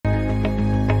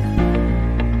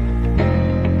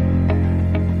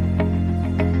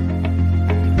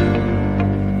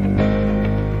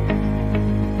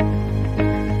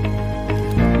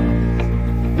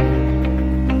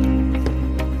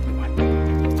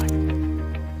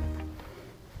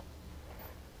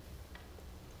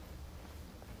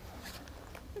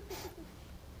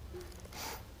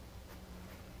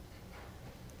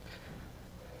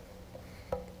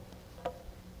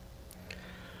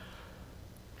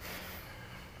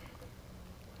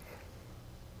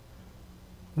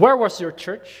Where was your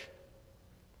church?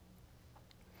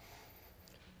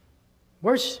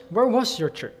 Where was your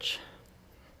church?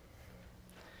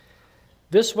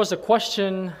 This was a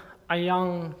question a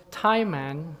young Thai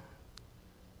man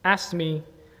asked me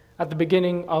at the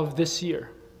beginning of this year.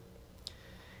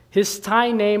 His Thai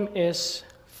name is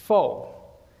Pho.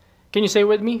 Can you say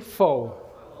with me? Pho.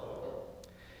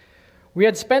 We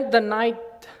had spent the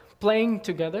night playing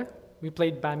together. We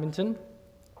played badminton.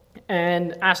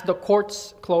 And as the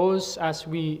courts closed, as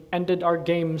we ended our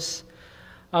games,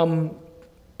 Pho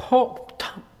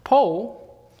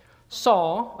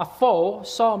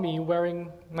saw me wearing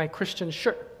my Christian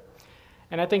shirt.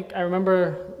 And I think I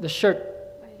remember the shirt.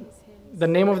 The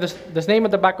name of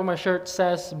the back of my shirt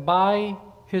says, "By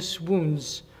His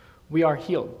wounds we are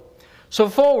healed." So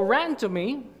Pho ran to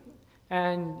me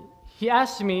and he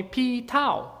asked me, "P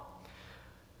Tao."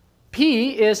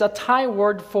 P is a Thai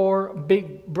word for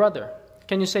big brother.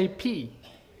 Can you say P?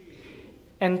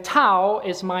 And Tao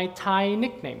is my Thai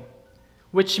nickname,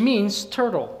 which means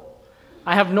turtle.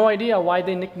 I have no idea why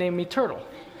they nicknamed me Turtle.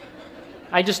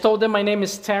 I just told them my name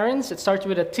is Terrence, it starts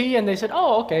with a T, and they said,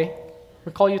 "Oh, okay,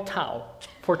 we'll call you Tao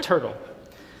for turtle."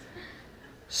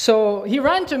 So he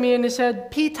ran to me and he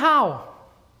said, "P Tao,"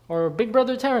 or Big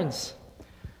Brother Terrence,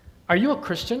 "are you a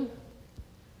Christian?"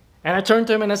 And I turned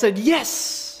to him and I said,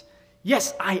 "Yes,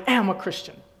 yes, I am a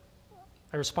Christian."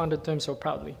 I responded to him so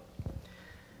proudly.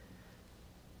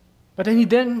 But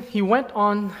then he went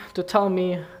on to tell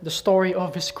me the story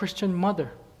of his Christian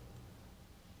mother.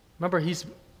 Remember,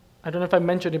 I don't know if I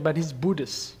mentioned it, but he's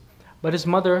Buddhist. But his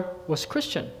mother was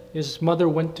Christian. His mother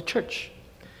went to church.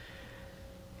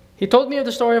 He told me of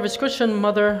the story of his Christian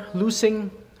mother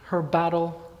losing her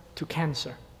battle to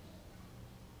cancer.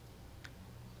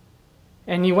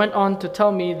 And he went on to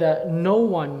tell me that no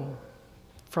one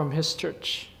from his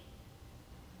church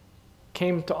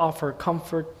came to offer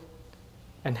comfort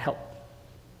and help.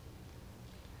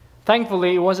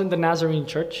 Thankfully, it wasn't the Nazarene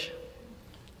church,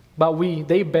 but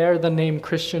they bear the name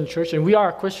Christian Church, and we are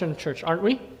a Christian church, aren't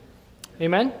we?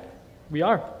 Amen? We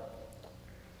are.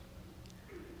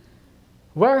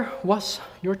 "Where was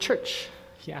your church?"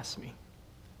 he asked me.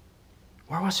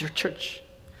 Where was your church?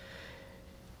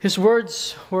 His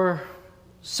words were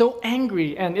so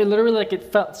angry, and it literally it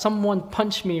felt someone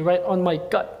punched me right on my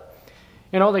gut.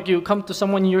 You know, like you come to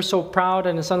someone you're so proud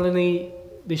and suddenly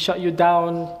they shut you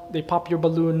down, they pop your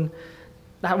balloon.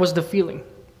 That was the feeling.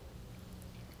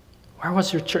 Where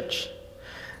was your church?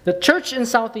 The church in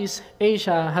Southeast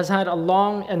Asia has had a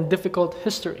long and difficult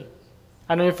history.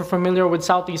 I don't know if you're familiar with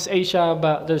Southeast Asia,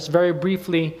 but there's very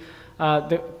briefly,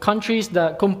 the countries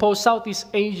that compose Southeast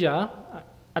Asia,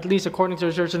 at least according to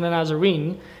the Church of the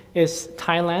Nazarene, is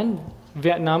Thailand,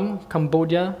 Vietnam,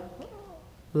 Cambodia,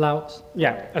 Laos.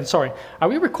 Yeah, and sorry. Are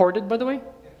we recorded, by the way?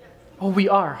 Oh, we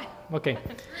are. Okay.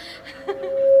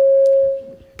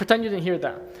 Pretend you didn't hear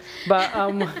that. But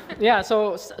yeah,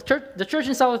 so the church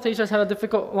in Southeast Asia has had a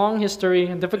difficult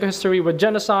history with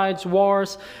genocides,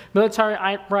 wars, military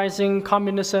uprising,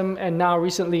 communism, and now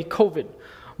recently COVID.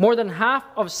 More than half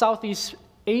of Southeast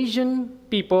Asian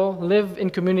people live in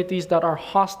communities that are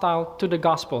hostile to the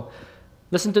gospel.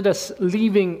 Listen to this,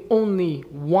 leaving only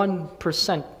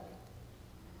 1%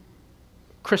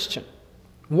 Christian.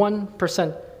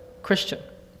 1% Christian.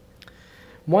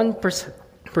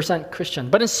 1% Christian.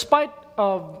 But in spite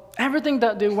of everything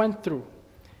that they went through,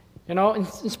 you know, in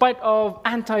spite of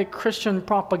anti-Christian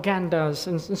propagandas,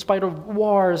 in spite of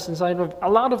wars, in spite of a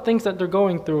lot of things that they're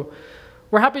going through,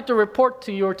 we're happy to report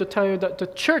to you or to tell you that the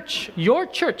church, your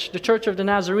church, the Church of the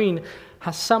Nazarene,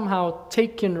 has somehow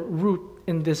taken root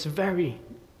in this very,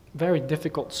 very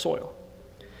difficult soil.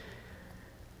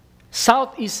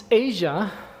 Southeast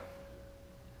Asia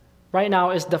right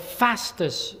now is the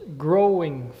fastest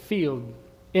growing field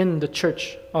in the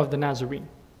Church of the Nazarene.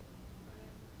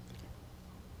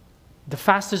 The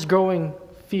fastest growing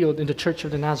field in the Church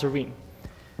of the Nazarene.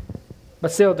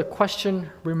 But still, the question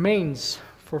remains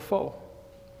for Pho.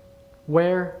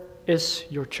 Where is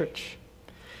your church?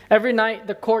 Every night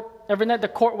the court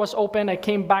was open, I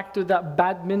came back to that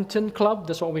badminton club.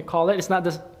 That's what we call it. It's not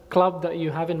the club that you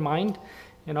have in mind.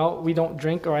 You know, we don't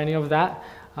drink or any of that.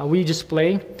 We just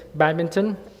play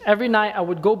badminton. Every night I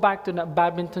would go back to that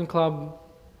badminton club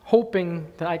hoping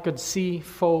that I could see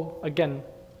Pho again.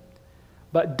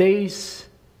 But days,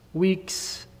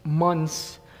 weeks,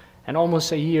 months, and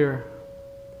almost a year,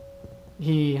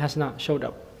 he has not showed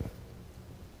up.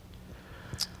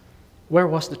 Where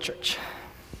was the church?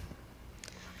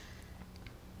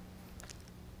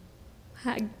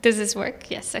 Does this work?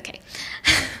 Yes, okay.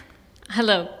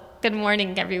 Hello, good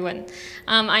morning, everyone.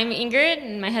 I'm Ingrid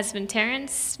and my husband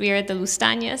Terrence. We are the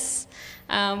Lustanias.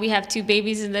 We have 2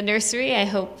 babies in the nursery. I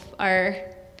hope are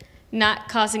not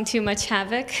causing too much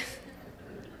havoc.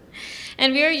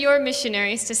 And we are your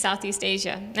missionaries to Southeast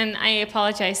Asia. And I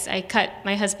apologize, I cut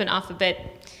my husband off a bit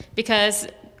because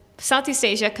Southeast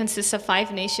Asia consists of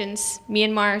 5 nations: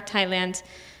 Myanmar, Thailand,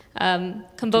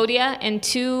 Cambodia, and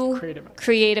 2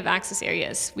 creative access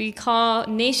areas. We call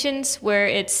nations where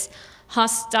it's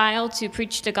hostile to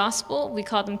preach the gospel, we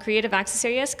call them creative access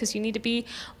areas because you need to be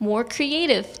more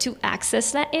creative to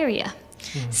access that area.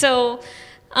 So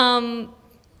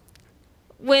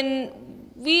when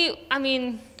we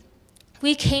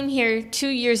came here 2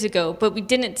 years ago, but we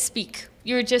didn't speak.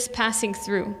 You were just passing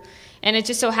through. And it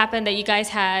just so happened that you guys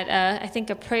had, I think,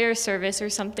 a prayer service or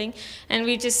something. And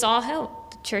we just saw how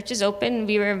the church is open.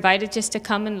 We were invited just to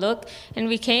come and look. And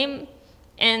we came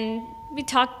and we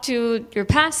talked to your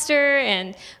pastor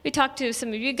and we talked to some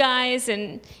of you guys.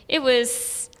 And it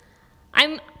was,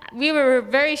 we were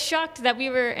very shocked that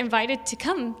we were invited to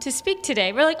come to speak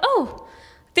today. We're like, oh,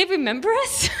 they remember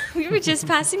us? We were just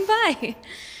passing by.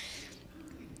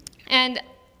 And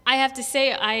I have to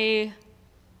say,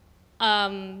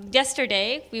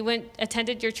 yesterday we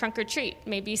attended your trunk or treat.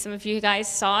 Maybe some of you guys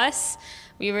saw us.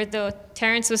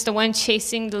 Terrence was the one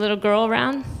chasing the little girl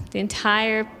around the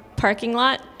entire parking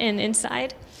lot and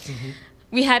inside.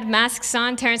 We had masks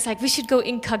on. Terrence like, we should go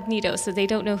incognito so they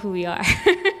don't know who we are.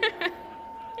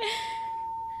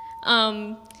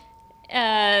 And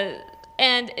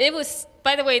it was,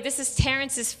 by the way, this is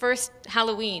Terrence's first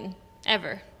Halloween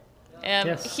ever.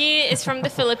 Yes. He is from the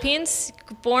Philippines,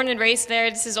 born and raised there.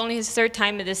 This is only his 3rd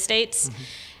time in the States.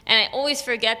 And I always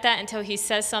forget that until he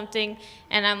says something,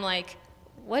 and I'm like,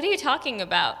 what are you talking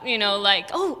about? You know, like,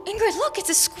 oh, Ingrid, look,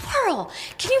 it's a squirrel.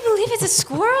 Can you believe it's a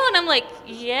squirrel? And I'm like,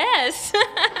 yes.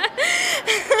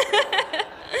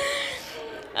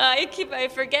 I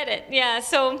forget it. Yeah,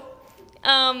 so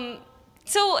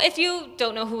if you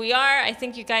don't know who we are, I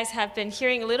think you guys have been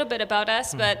hearing a little bit about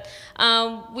us, but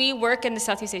we work in the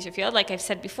Southeast Asia field, like I've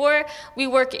said before. We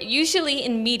work usually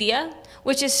in media,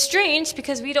 which is strange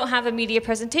because we don't have a media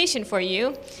presentation for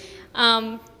you.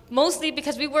 Mostly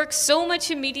because we work so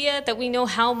much in media that we know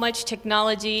how much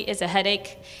technology is a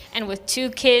headache. And with 2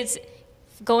 kids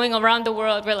going around the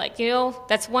world, we're like,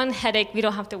 that's one headache we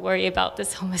don't have to worry about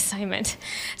this home assignment.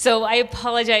 So I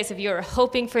apologize if you're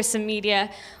hoping for some media.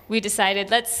 We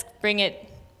decided, let's bring it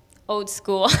old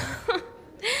school.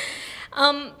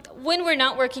 When we're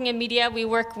not working in media, we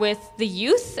work with the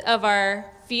youth of our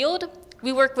field.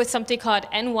 We work with something called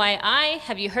NYI.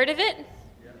 Have you heard of it?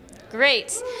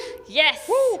 Great. Yes.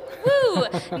 Woo! Woo!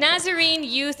 Nazarene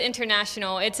Youth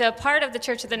International. It's a part of the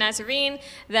Church of the Nazarene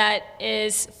that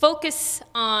is focused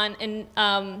on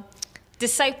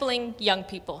discipling young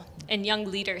people and young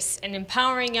leaders and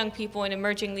empowering young people and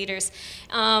emerging leaders.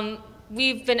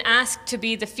 We've been asked to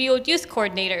be the field youth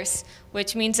coordinators,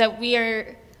 which means that we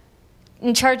are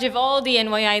in charge of all the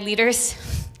NYI leaders,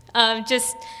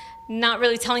 just not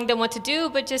really telling them what to do,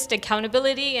 but just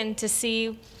accountability and to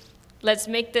see, let's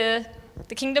make the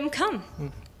kingdom come.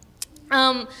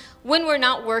 When we're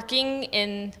not working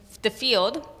in the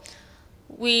field,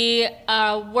 we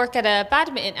work at a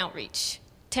badminton outreach.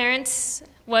 Terrence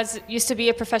used to be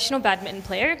a professional badminton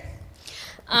player.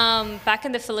 Back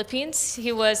in the Philippines,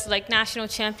 he was like national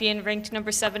champion, ranked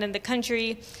number 7 in the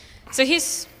country. So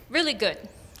he's really good.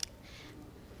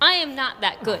 I am not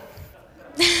that good.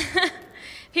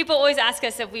 People always ask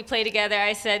us if we play together.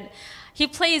 I said, he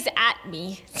plays at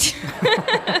me.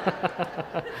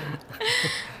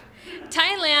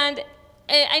 Thailand,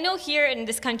 I know here in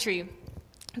this country,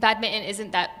 badminton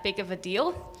isn't that big of a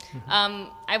deal.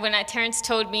 When Terrence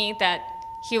told me that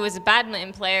he was a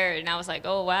badminton player, and I was like,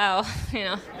 oh, wow,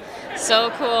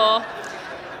 so cool.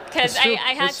 Because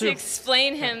I had to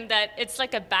explain him that it's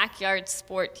like a backyard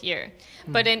sport here.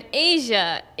 But in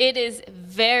Asia, it is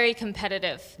very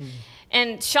competitive.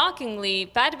 And shockingly,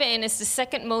 badminton is the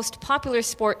 2nd most popular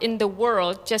sport in the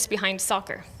world, just behind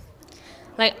soccer.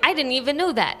 Like, I didn't even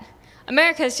know that.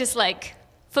 America is just like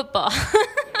football.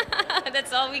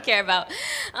 That's all we care about.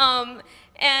 But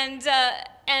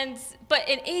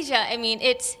in Asia, I mean,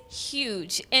 it's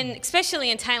huge. And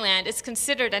especially in Thailand, it's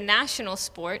considered a national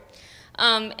sport.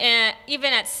 And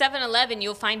even at 7-Eleven,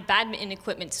 you'll find badminton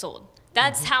equipment sold.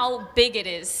 That's how big it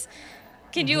is.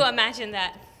 Can you imagine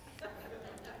that?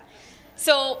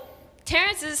 So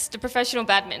Terrence is the professional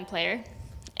badminton player,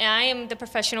 and I am the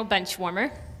professional bench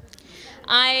warmer.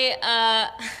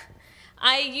 I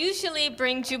usually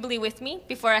bring Jubilee with me.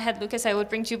 Before I had Lucas, I would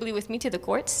bring Jubilee with me to the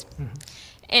courts.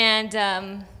 And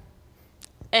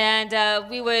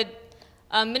we would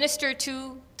minister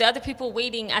to the other people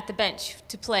waiting at the bench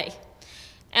to play.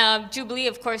 Jubilee,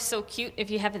 of course, so cute if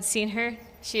you haven't seen her.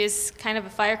 She is kind of a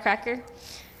firecracker.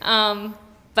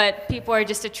 But people are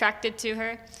just attracted to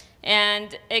her.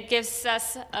 And it gives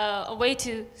us a way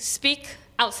to speak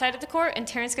outside of the court, and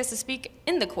Terrence gets to speak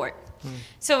in the court.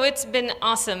 So it's been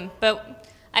awesome. But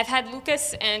I've had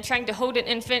Lucas, and trying to hold an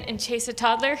infant and chase a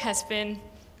toddler has been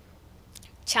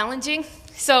challenging.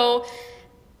 So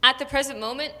at the present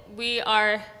moment, we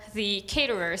are the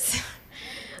caterers.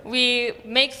 We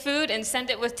make food and send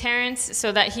it with Terrence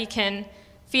so that he can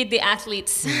feed the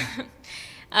athletes.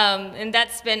 And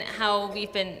that's been how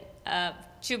we've been,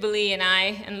 Jubilee and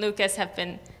I and Lucas have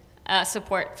been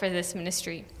support for this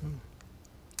ministry.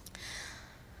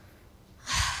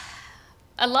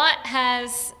 A lot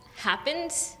has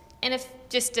happened in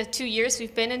just the 2 years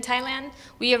we've been in Thailand.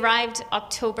 We arrived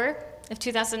October of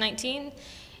 2019,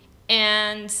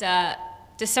 and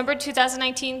December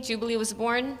 2019, Jubilee was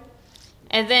born,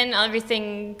 and then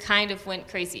everything kind of went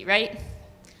crazy, right?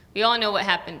 We all know what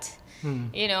happened.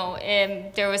 You know,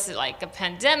 there was like a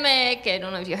pandemic. I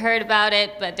don't know if you heard about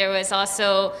it, but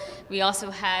we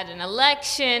also had an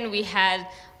election. We had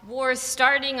wars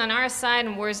starting on our side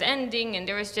and wars ending, and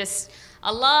there was just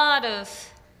a lot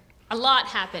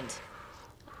happened.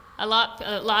 A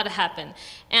lot happened.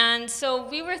 And so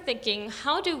we were thinking,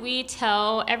 how do we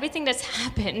tell everything that's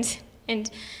happened in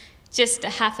just a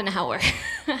half an hour?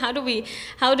 How do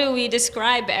we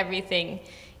describe everything?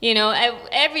 You know,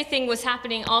 everything was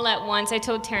happening all at once. I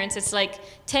told Terrence, it's like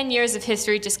 10 years of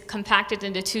history just compacted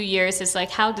into 2 years. It's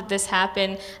like, how did this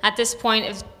happen? At this point,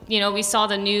 if, you know, we saw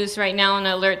the news right now, an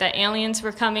alert that aliens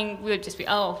were coming, we would just be,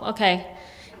 oh, okay,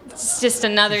 it's just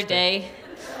another day.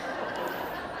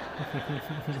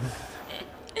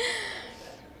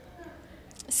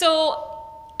 So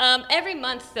every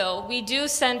month, though, we do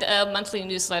send a monthly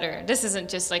newsletter. This isn't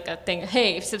just like a thing,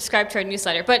 hey, subscribe to our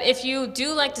newsletter. But if you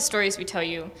do like the stories we tell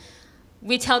you,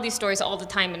 we tell these stories all the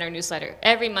time in our newsletter.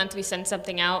 Every month we send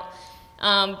something out.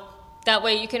 That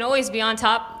way you can always be on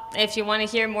top if you want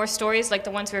to hear more stories like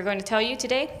the ones we're going to tell you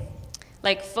today.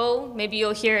 Like Pho, maybe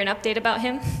you'll hear an update about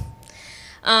him.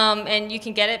 And you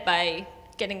can get it by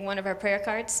getting one of our prayer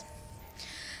cards.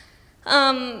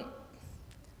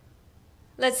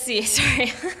 Let's see,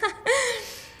 sorry.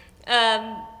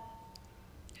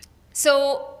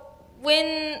 So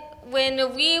when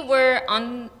we were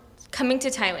coming to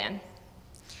Thailand,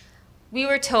 we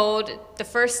were told the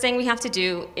first thing we have to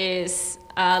do is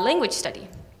language study.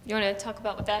 You want to talk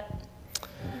about that?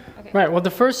 Okay. Right, well,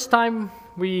 the first time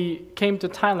we came to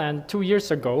Thailand 2 years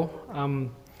ago,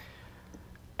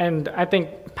 and I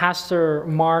think Pastor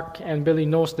Mark and Billy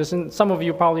knows this, and some of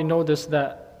you probably know this,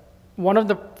 that one of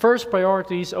the first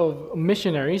priorities of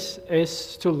missionaries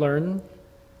is to learn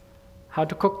how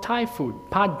to cook Thai food,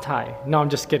 pad Thai. No, I'm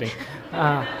just kidding.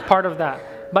 Part of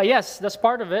that. But yes, that's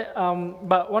part of it.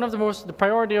 But one of the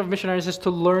priority of missionaries is to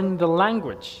learn the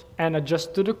language and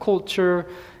adjust to the culture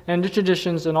and the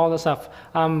traditions and all that stuff.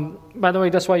 By the way,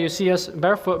 that's why you see us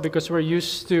barefoot, because we're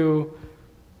used to,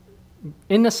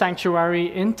 in the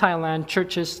sanctuary in Thailand,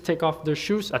 churches take off their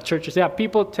shoes.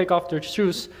 People take off their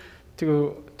shoes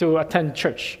to attend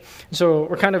church. So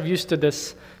we're kind of used to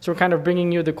this. So we're kind of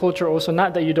bringing you the culture also.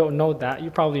 Not that you don't know that.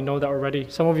 You probably know that already.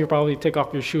 Some of you probably take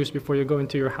off your shoes before you go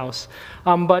into your house.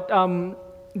 But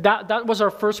that was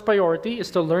our first priority, is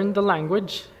to learn the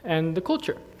language and the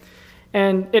culture.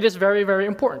 And it is very, very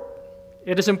important.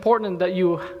 It is important that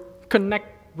you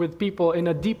connect with people in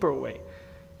a deeper way.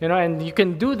 You know, and you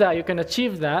can do that, you can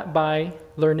achieve that by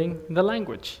learning the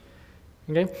language.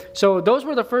 Okay, so those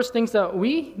were the first things that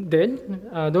we did.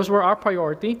 Those were our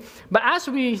priority. But as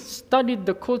we studied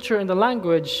the culture and the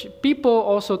language, people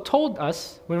also told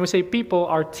us, when we say people,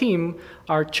 our team,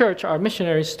 our church, our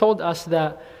missionaries told us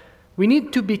that we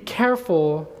need to be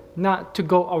careful not to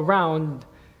go around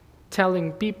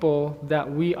telling people that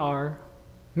we are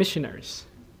missionaries.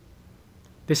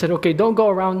 They said, okay, don't go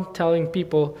around telling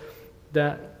people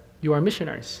that you are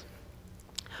missionaries.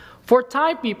 For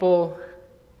Thai people,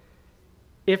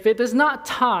 if it is not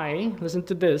Thai, listen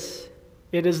to this,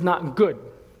 it is not good.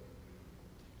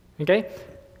 Okay?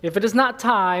 If it is not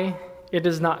Thai, it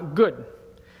is not good.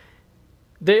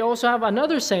 They also have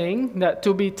another saying that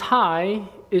to be Thai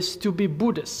is to be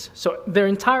Buddhist. So their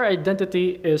entire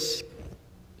identity is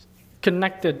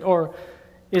connected, or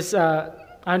is,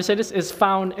 is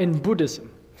found in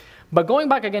Buddhism. But going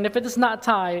back again, if it is not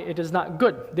Thai, it is not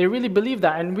good. They really believe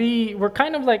that. And we were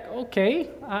kind of like, okay,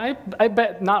 I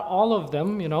bet not all of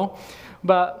them, you know.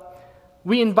 But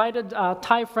we invited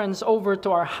Thai friends over to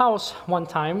our house one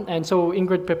time, and so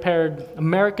Ingrid prepared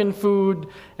American food,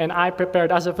 and I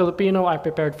prepared, as a Filipino, I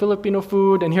prepared Filipino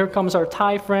food, and here comes our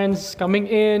Thai friends coming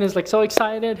in, it's like so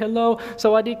excited, hello,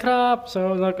 sawadee krap,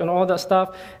 so like, and all that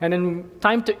stuff, and then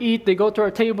time to eat, they go to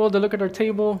our table, they look at our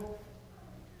table,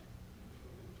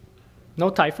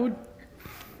 no Thai food?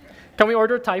 Can we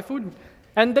order Thai food?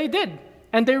 And they did,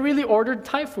 and they really ordered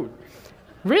Thai food,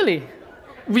 really.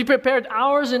 We prepared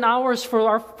hours and hours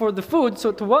for the food,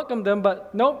 so to welcome them,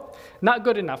 but nope, not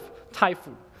good enough, Thai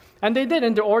food. And they did,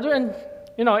 and they ordered, and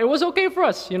it was okay for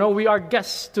us. We are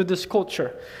guests to this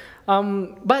culture.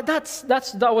 But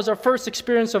that was our first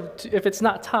experience of, if it's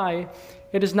not Thai,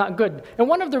 it is not good. And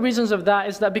one of the reasons of that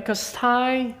is that because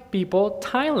Thai people,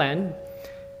 Thailand,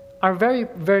 are very,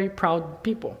 very proud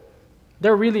people.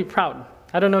 They're really proud.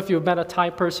 I don't know if you've met a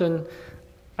Thai person,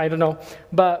 I don't know,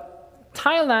 but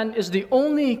Thailand is the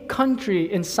only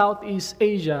country in Southeast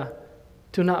Asia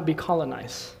to not be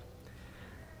colonized.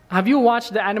 Have you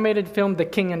watched the animated film The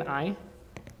King and I?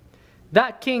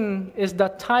 That king is the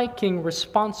Thai king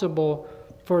responsible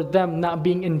for them not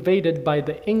being invaded by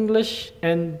the English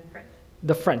and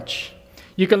the French.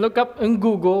 You can look up in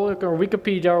Google or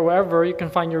Wikipedia or wherever you can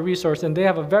find your resource, and they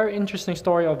have a very interesting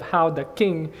story of how the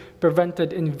king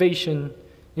prevented invasion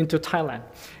into Thailand.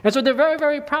 And so they're very,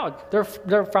 very proud.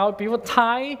 They're proud people.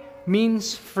 Thai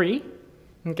means free,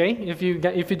 okay, if you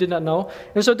did not know.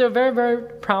 And so they're very,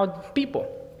 very proud people.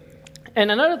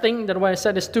 And another thing that what I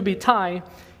said is to be Thai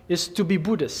is to be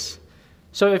Buddhist.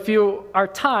 So if you are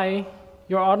Thai,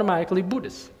 you're automatically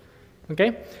Buddhist,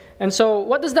 okay? And so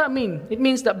what does that mean? It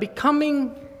means that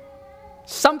becoming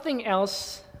something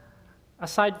else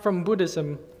aside from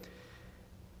Buddhism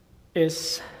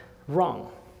is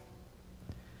wrong.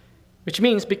 Which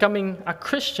means becoming a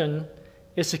Christian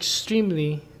is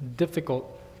extremely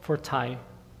difficult for Thai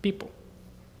people.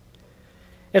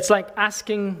 It's like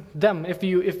asking them, if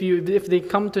they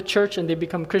come to church and they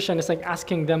become Christian, it's like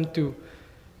asking them to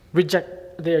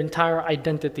reject their entire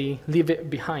identity, leave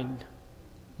it behind,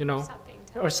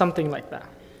 or something like that.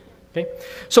 Okay?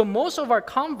 So most of our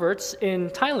converts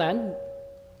in Thailand,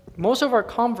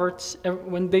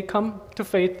 when they come to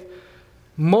faith,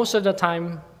 most of the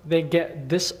time, they get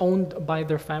disowned by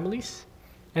their families,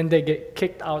 and they get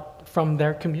kicked out from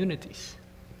their communities.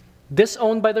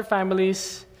 Disowned by their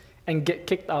families, and get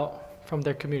kicked out from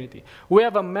their community. We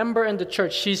have a member in the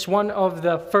church. She's one of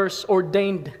the first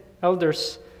ordained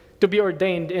elders to be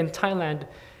ordained in Thailand,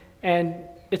 and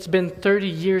it's been 30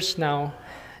 years now,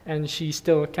 and she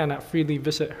still cannot freely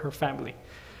visit her family.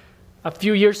 A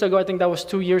few years ago, I think that was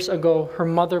 2 years ago, her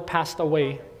mother passed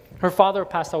away. Her father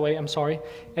passed away,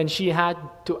 and she had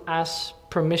to ask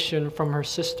permission from her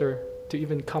sister to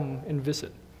even come and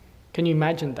visit. Can you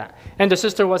imagine that? And the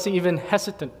sister wasn't even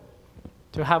hesitant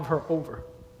to have her over.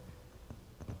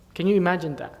 Can you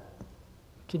imagine that?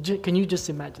 Can you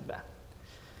just imagine that?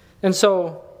 And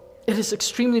so it is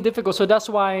extremely difficult. So that's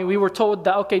why we were told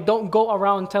that, okay, don't go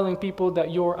around telling people that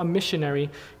you're a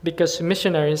missionary, because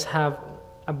missionaries have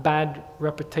a bad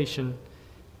reputation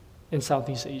in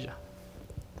Southeast Asia.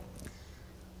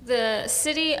 The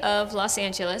city of Los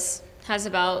Angeles has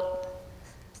about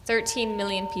 13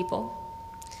 million people.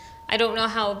 I don't know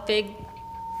how big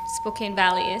Spokane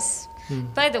Valley is.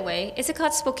 By the way, is it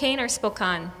called Spokane or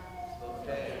Spokane?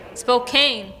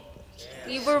 Spokane.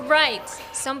 You were right.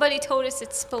 Somebody told us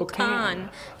it's Spokane.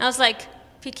 I was like,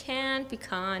 pecan.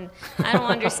 I don't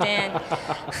understand.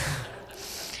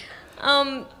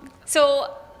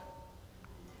 So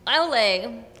LA,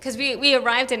 because we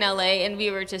arrived in LA and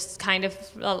we were just kind of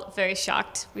very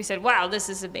shocked. We said, wow, this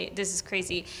is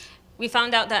crazy. We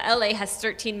found out that LA has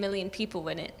 13 million people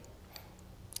in it.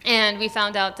 And we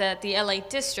found out that the LA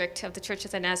district of the Church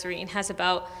of the Nazarene has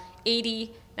about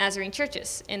 80 Nazarene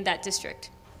churches in that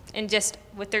district. And just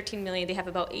with 13 million, they have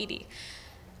about 80.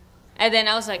 And then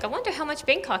I was like, I wonder how much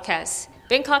Bangkok has.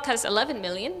 Bangkok has 11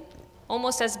 million,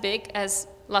 almost as big as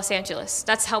Los Angeles.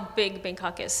 That's how big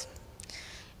Bangkok is.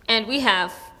 And we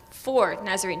have 4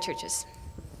 Nazarene churches.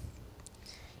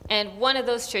 And one of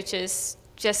those churches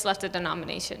just left the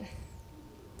denomination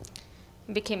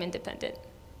and became independent.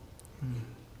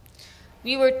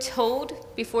 We were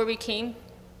told before we came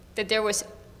that there was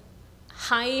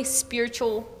high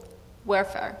spiritual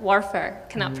warfare.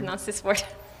 Cannot pronounce this word.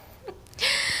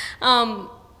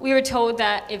 We were told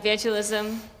that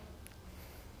evangelism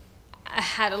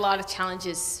had a lot of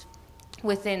challenges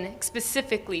within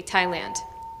specifically Thailand.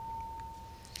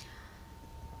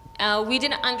 We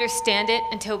didn't understand it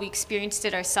until we experienced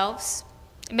it ourselves.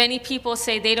 Many people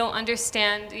say they don't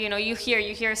understand, you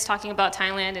hear us talking about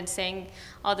Thailand and saying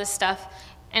all this stuff.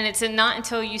 And it's not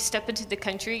until you step into the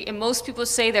country, and most people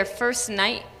say their first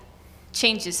night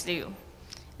changes you.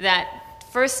 That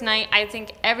first night, I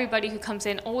think everybody who comes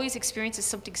in always experiences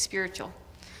something spiritual.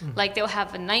 Like they'll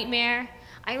have a nightmare.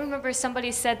 I remember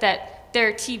somebody said that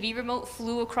their TV remote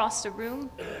flew across the room.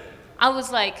 I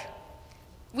was like,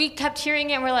 we kept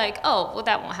hearing it and we're like, oh, well,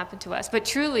 that won't happen to us. But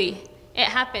truly, it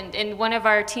happened. And one of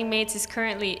our teammates is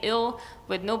currently ill,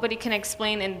 but nobody can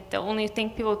explain. And the only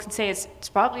thing people can say is it's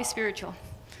probably spiritual.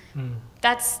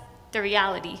 That's the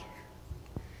reality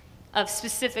of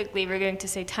specifically, we're going to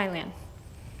say Thailand.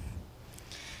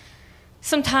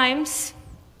 Sometimes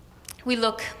we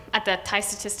look at the Thai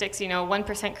statistics,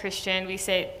 1% Christian.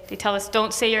 They tell us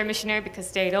don't say you're a missionary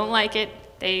because they don't like it.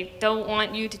 They don't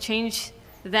want you to change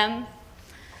them.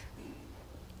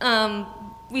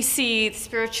 We see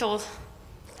spiritual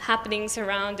happenings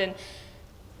around,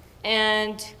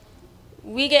 and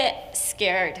we get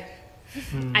scared.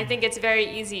 I think it's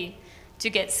very easy to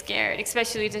get scared,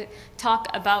 especially to talk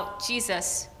about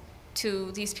Jesus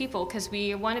to these people, because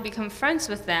we want to become friends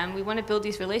with them. We want to build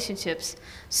these relationships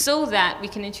so that we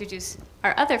can introduce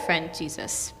our other friend,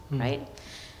 Jesus, right?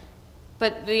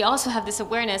 But we also have this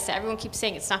awareness that everyone keeps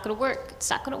saying, it's not going to work, it's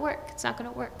not going to work, it's not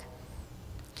going to work.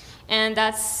 And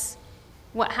that's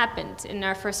what happened in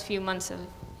our first few months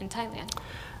in Thailand.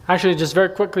 Actually, just very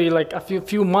quickly, like a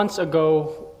few months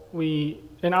ago,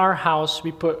 in our house,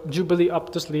 we put Jubilee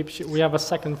up to sleep. We have a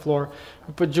second floor.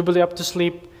 We put Jubilee up to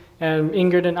sleep, and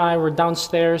Ingrid and I were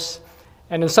downstairs,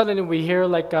 and then suddenly we hear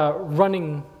like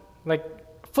running, like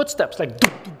footsteps, like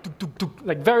duk, duk, duk, duk, duk,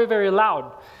 like very, very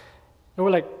loud. And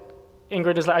we're like,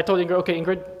 I told Ingrid, okay,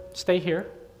 Ingrid, stay here,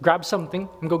 grab something,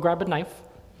 and go grab a knife.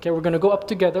 Okay, we're gonna go up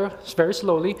together, very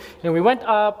slowly. And we went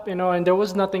up, and there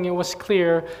was nothing, it was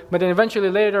clear. But then eventually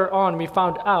later on, we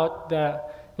found out that,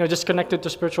 just connected to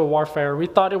spiritual warfare. We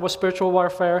thought it was spiritual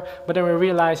warfare, but then we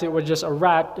realized it was just a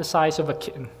rat the size of a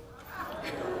kitten.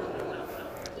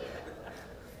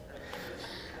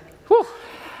 Whew.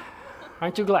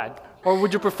 Aren't you glad? Or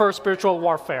would you prefer spiritual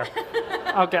warfare?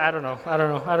 Okay, I don't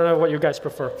know what you guys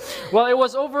prefer. Well, it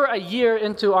was over a year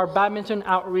into our badminton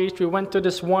outreach. We went to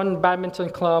this one badminton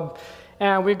club,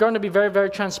 and we're going to be very, very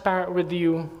transparent with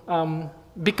you.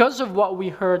 Because of what we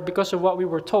heard, because of what we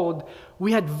were told,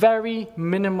 we had very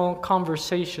minimal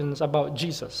conversations about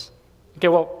Jesus. Okay,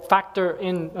 well, factor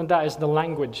in that is the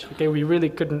language. Okay, we really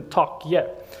couldn't talk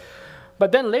yet.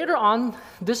 But then later on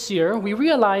this year, we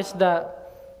realized that,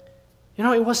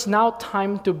 it was now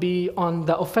time to be on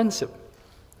the offensive.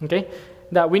 Okay,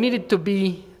 that we needed to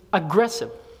be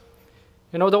aggressive.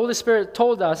 The Holy Spirit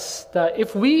told us that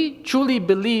if we truly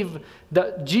believe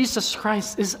that Jesus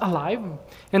Christ is alive,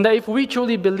 and that if we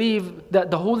truly believe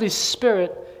that the Holy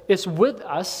Spirit is with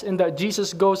us, and that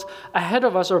Jesus goes ahead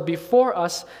of us or before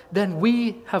us, then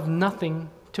we have nothing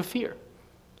to fear.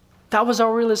 That was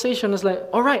our realization. It's like,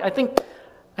 all right, I think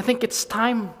it's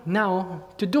time now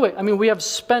to do it. we have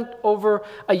spent over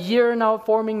a year now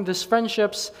forming these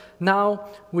friendships. Now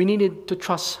we needed to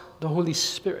trust the Holy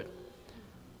Spirit.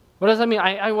 What does that mean?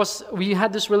 We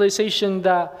had this realization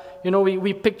that,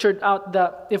 we pictured out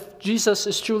that if Jesus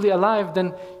is truly alive,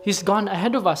 then He's gone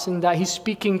ahead of us, and that He's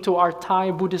speaking to our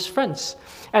Thai Buddhist friends.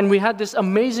 And we had this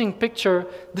amazing picture.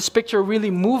 This picture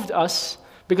really moved us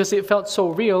because it felt so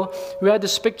real. We had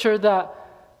this picture that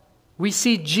we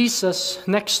see Jesus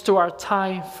next to our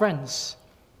Thai friends.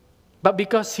 But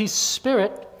because He's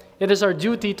Spirit, it is our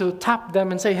duty to tap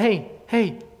them and say,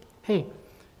 hey,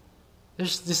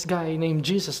 there's this guy named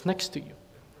Jesus next to you.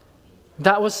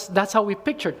 That's how we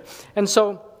pictured. And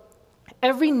so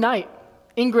every night,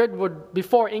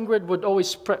 before Ingrid would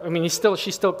always pray,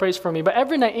 she still prays for me, but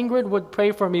every night Ingrid would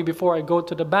pray for me before I go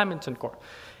to the badminton court.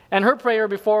 And her prayer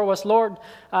before was, Lord,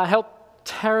 help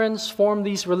Terrence form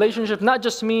these relationships, not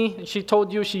just me. She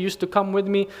told you she used to come with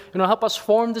me. Help us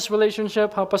form this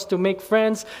relationship, help us to make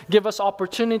friends, give us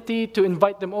opportunity to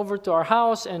invite them over to our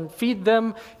house and feed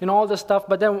them, all this stuff.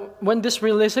 But then when this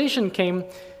realization came,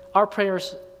 our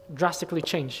prayers drastically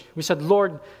changed. We said,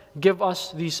 Lord, give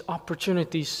us these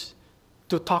opportunities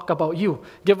to talk about you.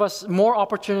 Give us more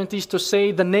opportunities to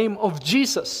say the name of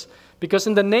Jesus. Because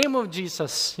in the name of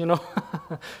Jesus,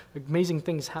 amazing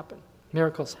things happen.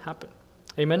 Miracles happen.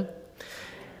 Amen?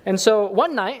 And so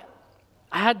one night,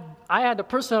 I had a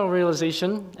personal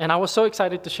realization, and I was so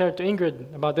excited to share it to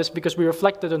Ingrid about this because we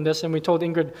reflected on this, and I told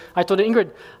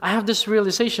Ingrid, I have this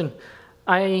realization.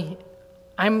 I'm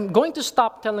going to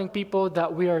stop telling people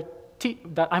that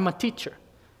that I'm a teacher.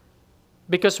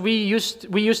 Because we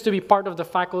used to be part of the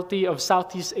faculty of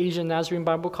Southeast Asian Nazarene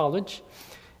Bible College.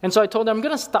 And so I told her, I'm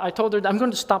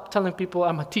going to stop telling people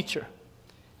I'm a teacher.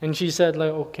 And she said,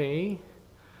 okay.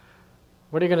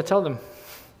 what are you going to tell them?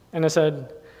 And I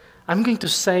said, I'm going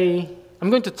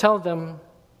to tell them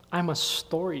I'm a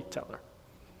storyteller.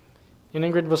 And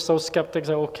Ingrid was so skeptic,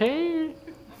 like, okay,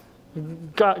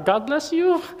 God bless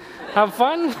you, have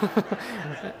fun.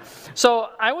 So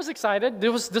I was excited.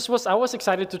 I was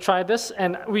excited to try this,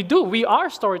 and we are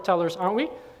storytellers, aren't we?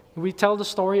 We tell the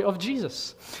story of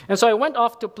Jesus. And so I went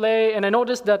off to play, and I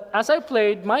noticed that as I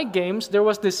played my games, there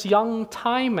was this young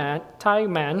Thai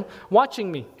man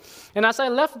watching me. And as I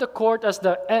left the court, as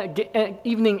the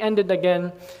evening ended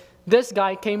again, this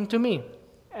guy came to me,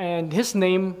 and his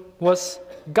name was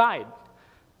Guide.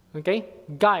 Okay?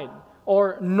 Guide,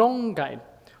 or Nong Guide.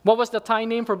 What was the Thai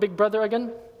name for Big Brother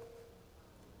again?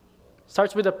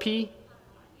 Starts with a P,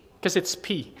 because it's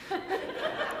P.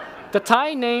 The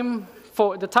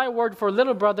Thai word for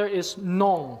little brother is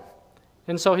Nong.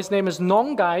 And so his name is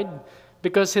Nong Guide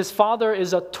because his father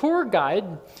is a tour guide.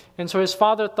 And so his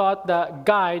father thought that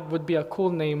Guide would be a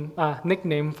cool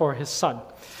nickname for his son.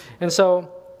 And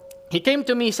so he came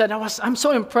to me, he said, I'm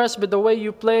so impressed with the way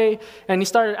you play. And he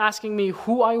started asking me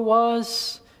who I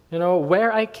was,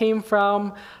 where I came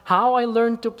from, how I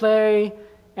learned to play,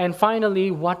 and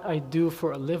finally, what I do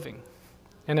for a living.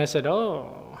 And I said,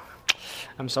 oh,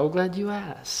 I'm so glad you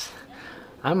asked.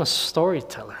 I'm a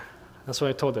storyteller. That's what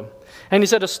I told him. And he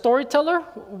said, a storyteller?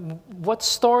 What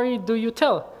story do you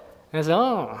tell? And I said,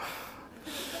 oh,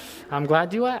 I'm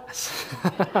glad you asked.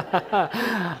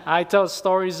 I tell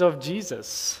stories of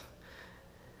Jesus.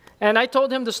 And I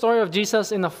told him the story of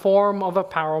Jesus in the form of a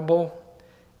parable.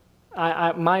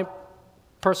 My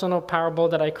personal parable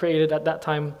that I created at that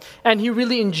time. And he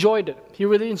really enjoyed it. He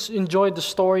really enjoyed the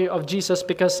story of Jesus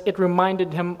because it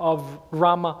reminded him of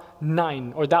Rama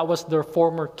 9, or that was their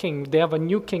former king. They have a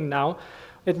new king now.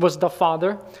 It was the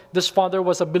father. This father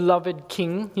was a beloved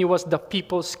king. He was the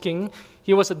people's king.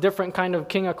 He was a different kind of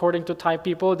king according to Thai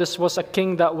people. This was a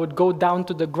king that would go down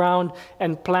to the ground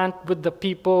and plant with the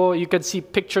people. You could see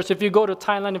pictures. If you go to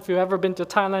Thailand, if you've ever been to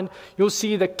Thailand, you'll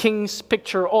see the king's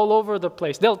picture all over the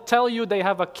place. They'll tell you they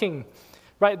have a king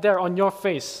right there on your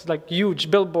face, like huge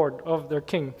billboard of their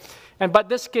king. But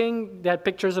this king, they had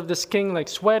pictures of this king like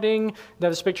sweating. They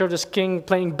have this picture of this king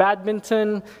playing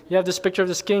badminton. You have this picture of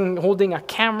this king holding a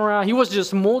camera. He was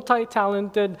just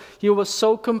multi-talented. He was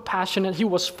so compassionate. He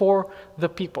was for the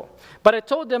people. But I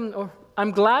told them,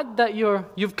 I'm glad that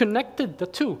you've connected the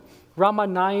two, Rama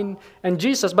 9 and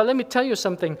Jesus. But let me tell you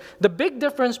something. The big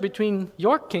difference between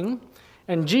your king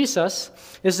and Jesus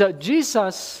is that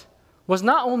Jesus was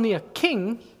not only a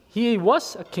king, he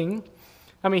was a king.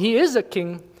 He is a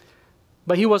king,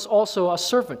 but he was also a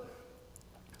servant.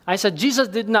 I said Jesus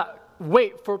did not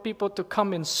wait for people to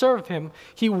come and serve him.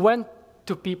 He went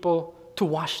to people to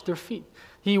wash their feet.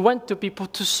 He went to people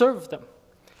to serve them.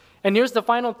 And here's the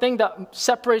final thing that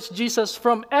separates Jesus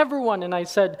from everyone. And I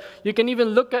said, you can even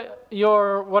look at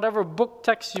your whatever book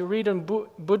text you read in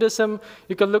Buddhism.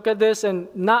 You can look at this, and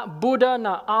not Buddha,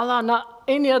 not Allah, not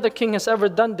any other king has ever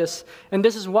done this. And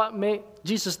this is what made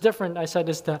Jesus different, I said,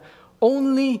 is that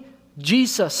only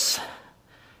Jesus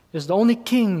is the only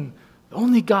king, the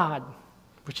only God,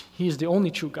 which he is the only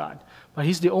true God. But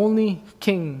he's the only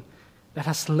king that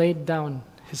has laid down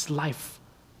his life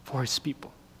for his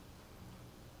people.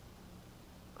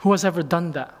 Who has ever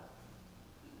done that?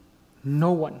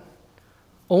 No one.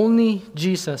 Only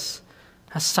Jesus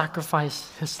has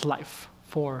sacrificed his life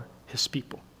for his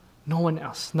people. No one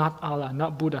else, not Allah,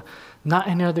 not Buddha, not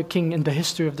any other king in the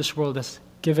history of this world has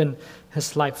given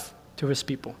his life to his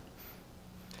people.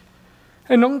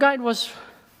 And Nong Guide was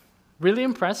really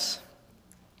impressed.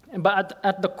 But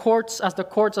as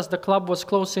the club was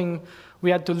closing,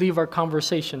 we had to leave our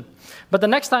conversation. But the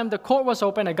next time the court was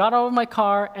open, I got out of my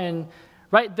car, and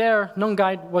right there, Nong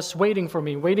Guide was waiting for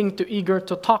me, eager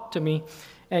to talk to me.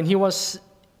 And he was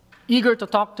eager to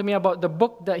talk to me about the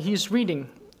book that he's reading.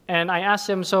 And I asked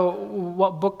him, so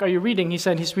what book are you reading? He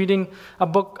said he's reading a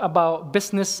book about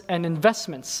business and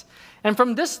investments. And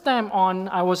from this time on,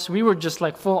 we were just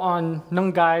like full on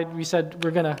Nong Guide. We said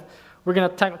we're gonna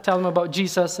tell him about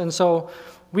Jesus. And so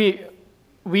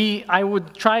I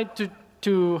would try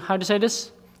to how to say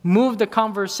this, move the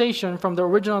conversation from the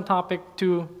original topic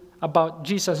to about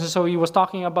Jesus. And so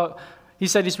he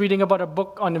said he's reading about a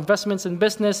book on investments and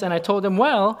business. And I told him,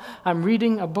 well, I'm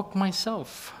reading a book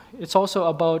myself. It's also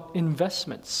about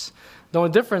investments. The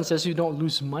only difference is you don't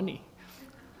lose money.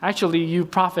 Actually, you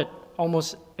profit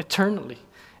almost eternally.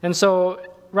 And so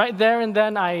right there and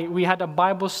then we had a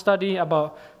Bible study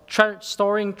about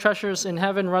storing treasures in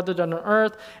heaven rather than on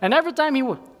earth. And every time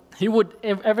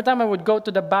every time I would go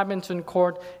to the badminton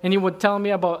court and he would tell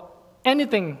me about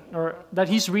anything or that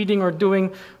he's reading or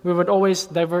doing, we would always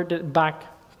divert it back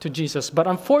to Jesus. But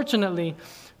unfortunately,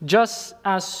 just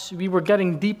as we were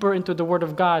getting deeper into the Word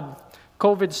of God,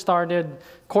 COVID started,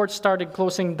 courts started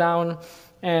closing down,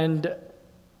 and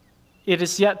it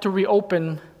is yet to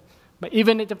reopen. But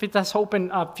even if it has opened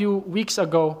a few weeks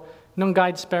ago, Nung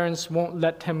Gai's parents won't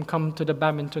let him come to the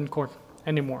badminton court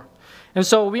anymore. And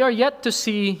so we are yet to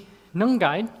see Nung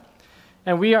Gai,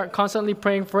 and we are constantly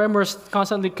praying for him. We're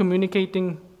constantly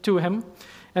communicating to him.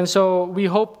 And so we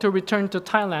hope to return to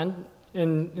Thailand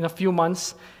in a few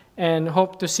months and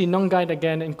hope to see Nung Gai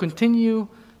again and continue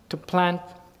to plant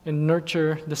and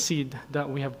nurture the seed that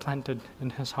we have planted in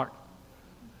his heart.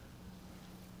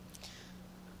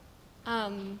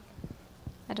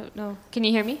 I don't know. Can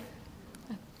you hear me?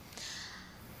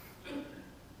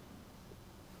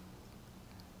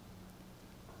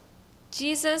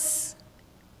 Jesus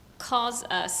calls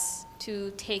us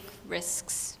to take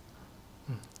risks.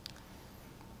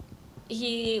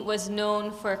 He was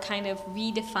known for kind of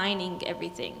redefining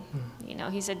everything. You know,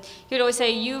 he would always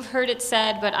say, "You've heard it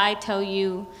said, but I tell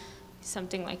you,"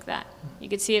 something like that. You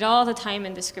could see it all the time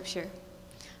in the scripture,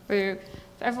 where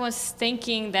everyone's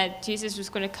thinking that Jesus was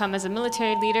going to come as a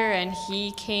military leader, and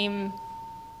he came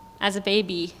as a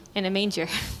baby in a manger.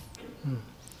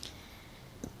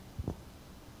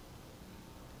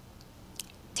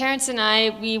 Terrence and I,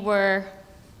 we were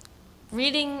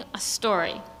reading a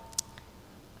story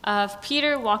of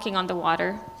Peter walking on the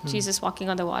water, Jesus walking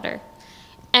on the water,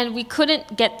 and we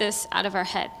couldn't get this out of our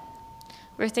head.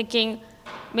 We're thinking,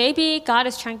 maybe God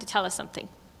is trying to tell us something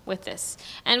with this.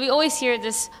 And we always hear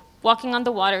this walking on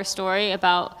the water story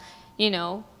about,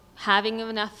 having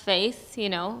enough faith,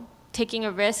 taking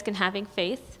a risk and having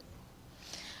faith.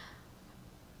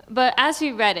 But as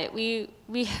we read it,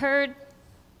 we heard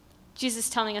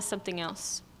Jesus telling us something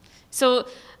else. So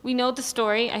we know the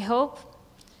story, I hope,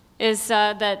 is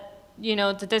that,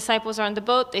 the disciples are on the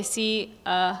boat. They see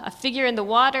a figure in the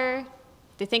water.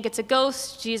 They think it's a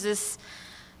ghost. Jesus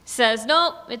says,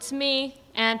 "No, it's me."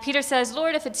 And Peter says,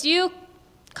 "Lord, if it's you,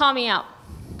 call me out."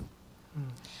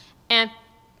 And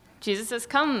Jesus says,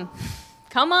 come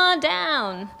on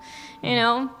down.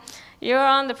 You're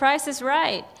on The Price is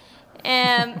Right.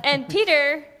 And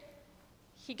Peter,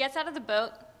 he gets out of the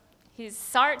boat. He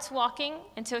starts walking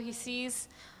until he sees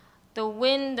the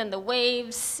wind and the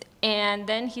waves, and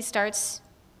then he starts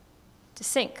to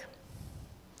sink.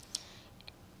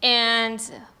 And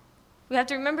we have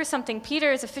to remember something.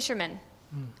 Peter is a fisherman.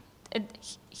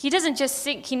 He doesn't just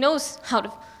sink. He knows how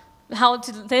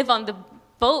to live on the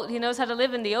boat. He knows how to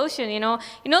live in the ocean. He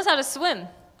knows how to swim.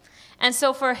 And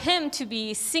so for him to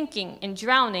be sinking and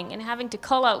drowning and having to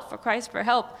call out for Christ for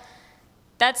help,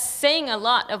 that's saying a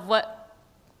lot of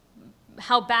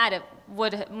how bad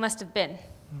it must have been.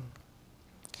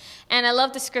 And I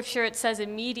love the scripture. It says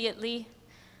immediately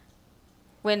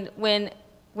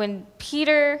when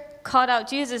Peter called out,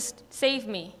 "Jesus, save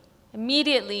me,"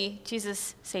 immediately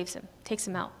Jesus saves him, takes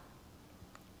him out.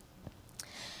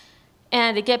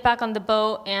 And they get back on the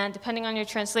boat, and depending on your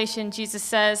translation, Jesus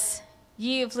says,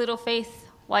 "Ye of little faith,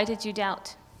 why did you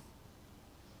doubt?"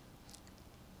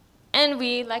 And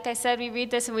we, like I said, we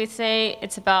read this and we say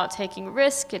it's about taking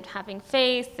risk and having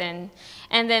faith. And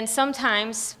then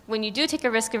sometimes when you do take a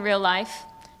risk in real life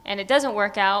and it doesn't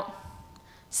work out,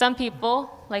 some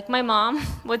people, like my mom,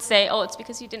 would say, "Oh, it's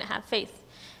because you didn't have faith.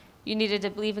 You needed to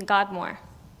believe in God more."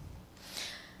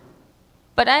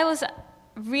 But I was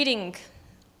reading,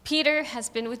 Peter has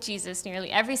been with Jesus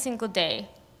nearly every single day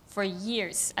for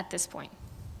years at this point.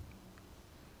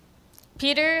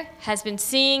 Peter has been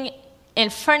seeing in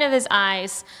front of his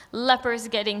eyes lepers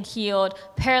getting healed,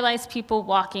 paralyzed people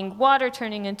walking, water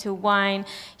turning into wine.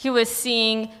 He was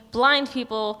seeing blind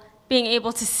people being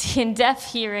able to see and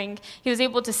deaf hearing. He was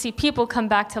able to see people come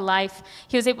back to life.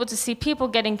 He was able to see people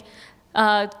getting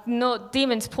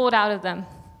demons pulled out of them.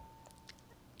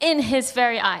 In his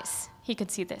very eyes, he could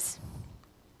see this.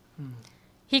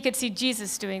 He could see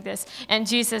Jesus doing this, and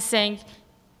Jesus saying,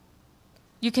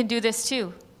 "You can do this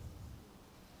too."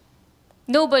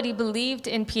 Nobody believed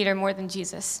in Peter more than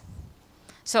Jesus.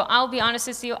 So I'll be honest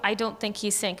with you, I don't think he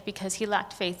sank because he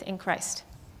lacked faith in Christ.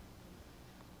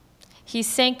 He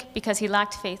sank because he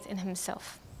lacked faith in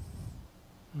himself.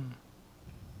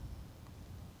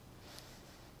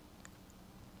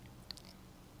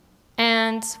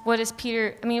 And what is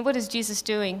Jesus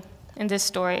doing in this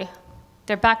story?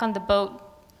 They're back on the boat.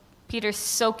 Peter's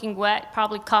soaking wet,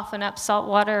 probably coughing up salt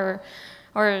water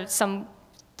or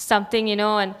something,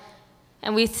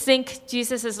 and we think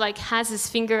Jesus is has his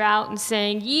finger out and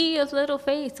saying, "Ye of little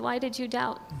faith, why did you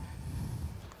doubt?"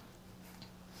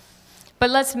 But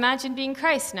let's imagine being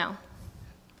Christ now.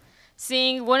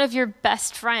 Seeing one of your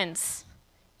best friends,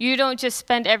 You don't just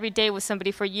spend every day with somebody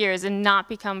for years and not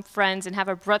become friends and have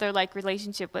a brother-like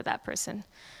relationship with that person.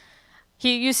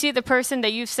 You see the person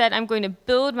that you've said, I'm going to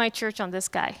build my church on this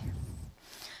guy.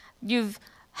 You've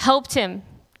helped him,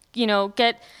 do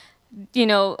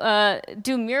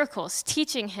miracles,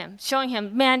 teaching him, showing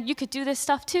him, man, you could do this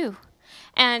stuff too.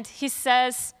 And he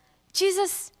says,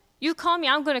 Jesus, you call me,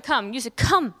 I'm going to come. You said,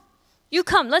 come, you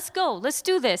come, let's go, let's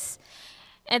do this.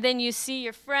 And then you see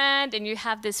your friend and you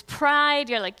have this pride.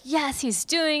 You're like, yes, he's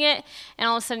doing it. And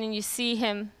all of a sudden you see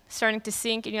him starting to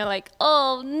sink and you're like,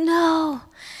 oh no.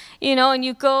 And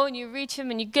you go and you reach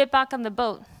him and you get back on the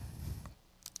boat.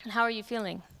 And how are you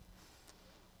feeling?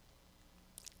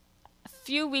 A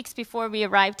few weeks before we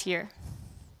arrived here,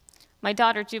 my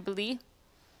daughter Jubilee,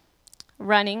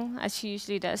 running, as she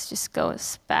usually does, just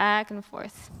goes back and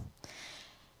forth.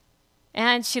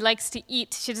 And she likes to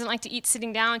eat. She doesn't like to eat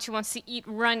sitting down. She wants to eat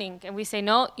running. And we say,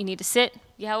 no, you need to sit.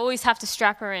 You always have to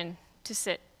strap her in to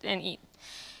sit and eat.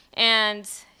 And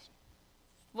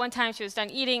one time she was done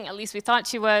eating, at least we thought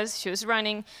she was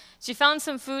running. She found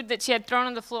some food that she had thrown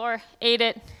on the floor, ate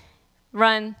it,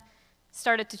 run,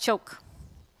 started to choke.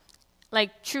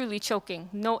 Like truly choking,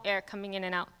 no air coming in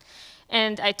and out.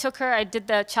 And I took her, I did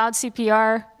the child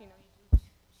CPR,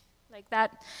 like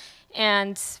that.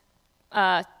 And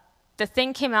the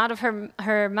thing came out of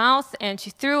her mouth and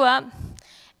she threw up.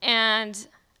 And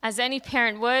as any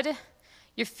parent would,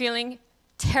 you're feeling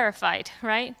terrified,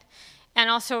 right? And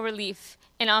also relief,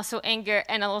 and also anger,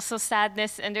 and also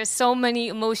sadness. And there's so many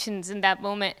emotions in that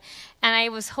moment. And I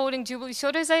was holding Jubilee's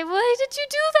shoulders. Why did you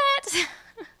do that?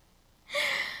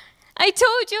 I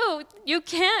told you, you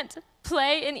can't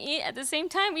play and eat at the same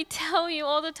time. We tell you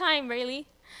all the time, really.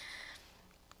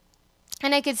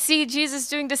 And I could see Jesus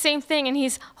doing the same thing, and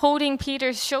he's holding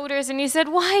Peter's shoulders, and he said,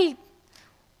 why?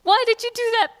 Why did you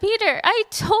do that, Peter? I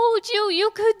told you you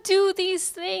could do these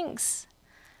things.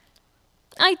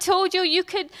 I told you you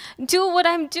could do what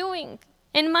I'm doing.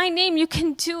 In my name, you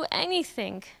can do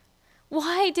anything.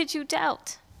 Why did you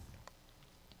doubt?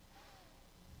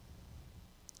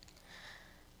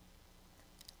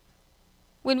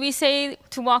 When we say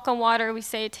to walk on water, we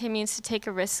say it means to take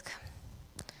a risk.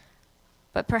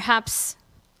 But perhaps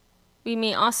we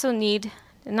may also need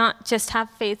to not just have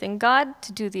faith in God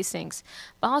to do these things,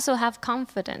 but also have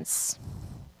confidence.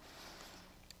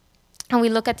 And we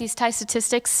look at these Thai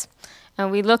statistics,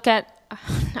 and we look at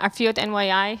our field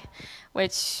NYI,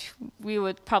 which we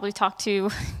would probably talk to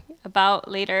you about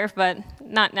later, but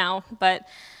not now. But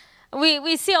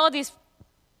we see all these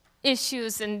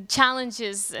issues and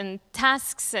challenges and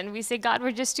tasks, and we say, God,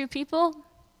 we're just two people.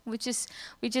 We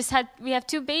have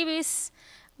two babies.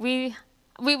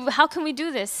 How can we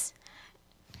do this?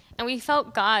 And we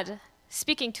felt God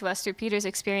speaking to us through Peter's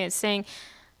experience, saying,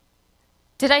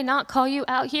 did I not call you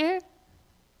out here?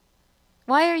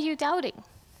 Why are you doubting?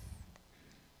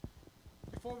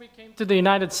 Before we came to the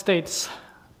United States,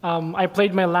 I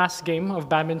played my last game of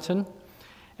badminton.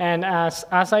 And as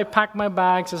I packed my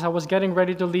bags, as I was getting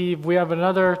ready to leave, we have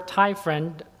another Thai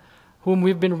friend whom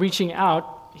we've been reaching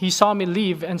out. He saw me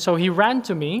leave, and so he ran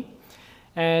to me,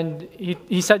 and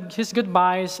he said his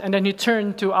goodbyes, and then he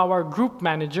turned to our group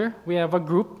manager. We have a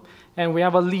group, and we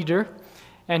have a leader,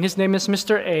 and his name is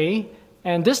Mr. A.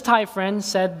 And this Thai friend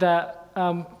said that,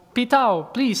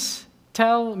 Pitao, please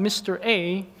tell Mr.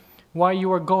 A why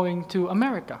you are going to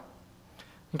America.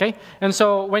 Okay? And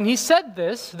so when he said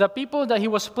this, the people that he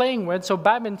was playing with, so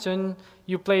badminton,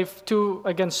 you play 2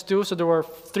 against 2, so there were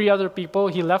 3 other people.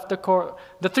 He left the court.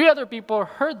 The 3 other people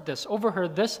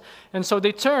overheard this, and so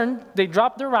they turned, they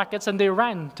dropped their rackets, and they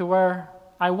ran to where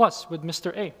I was with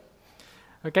Mr. A.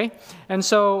 Okay? And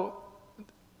so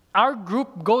our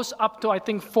group goes up to, I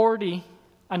think, 40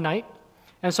 a night.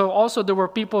 And so also there were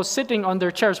people sitting on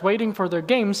their chairs waiting for their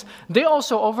games. They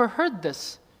also overheard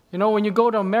this. You know, when you go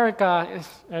to America,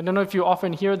 I don't know if you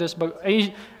often hear this, but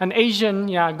an Asian,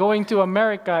 going to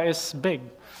America is big,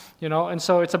 and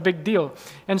so it's a big deal.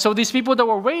 And so these people that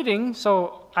were waiting,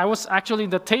 so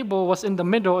the table was in the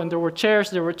middle, and there were chairs,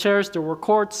 there were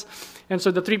courts. And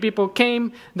so the 3 people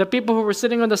came. The people who were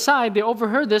sitting on the side, they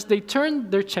overheard this, they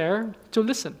turned their chair to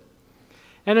listen.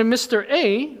 And then Mr.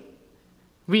 A,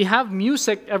 we have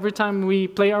music every time we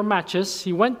play our matches.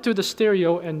 He went to the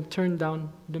stereo and turned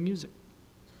down the music.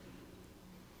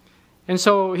 And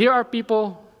so here are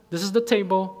people, this is the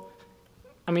table.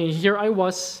 Here I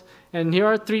was, and here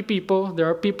are 3 people. There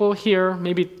are people here,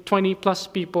 maybe 20 plus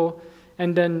people.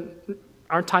 And then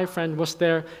our Thai friend was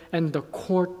there, and the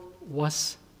court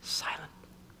was silent.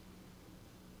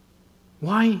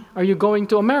 Why are you going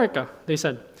to America? They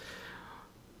said.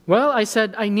 Well, I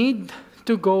said, I need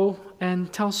to go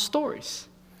and tell stories.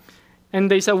 And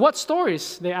they said, what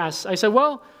stories? They asked. I said,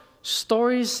 well,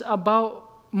 stories about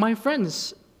my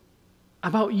friends,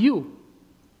 about you.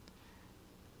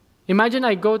 Imagine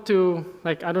I go to,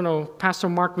 Pastor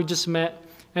Mark we just met,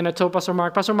 and I told Pastor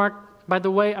Mark, by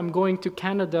the way, I'm going to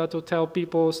Canada to tell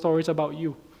people stories about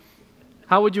you.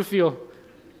 How would you feel?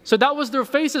 So that was their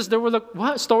faces. They were like,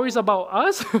 what? Stories about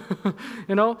us?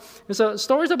 And so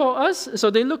stories about us? So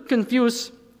they looked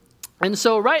confused. And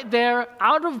so right there,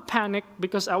 out of panic,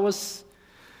 because I was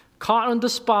caught on the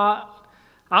spot,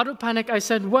 out of panic, I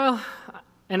said, well,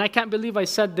 and I can't believe I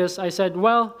said this, I said,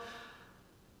 well,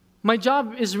 my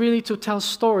job is really to tell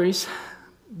stories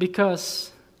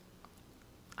because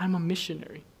I'm a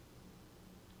missionary.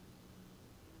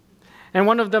 And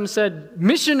one of them said,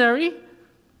 missionary?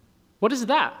 What is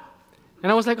that?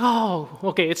 And I was like, oh,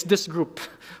 okay, it's this group.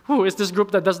 It's this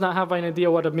group that does not have an idea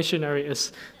what a missionary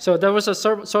is. So there was a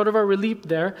sort of a relief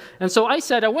there. And so I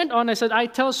went on, I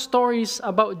tell stories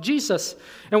about Jesus.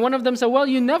 And one of them said, well,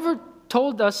 you never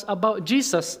told us about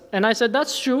Jesus. And I said,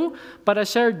 that's true, but I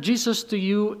shared Jesus to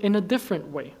you in a different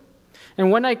way.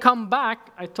 And when I come back,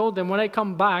 I told them, when I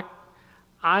come back,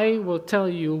 I will tell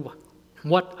you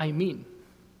what I mean.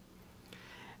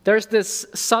 There's this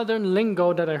southern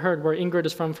lingo that I heard where Ingrid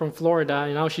is from Florida,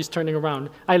 and now she's turning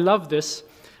around. I love this.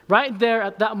 Right there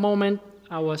at that moment,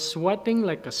 I was sweating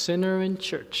like a sinner in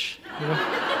church.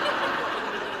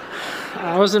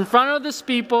 I was in front of these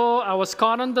people, I was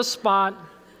caught on the spot,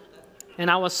 and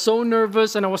I was so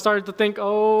nervous, and I was starting to think,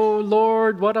 oh,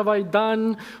 Lord, what have I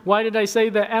done? Why did I say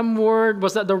the M word?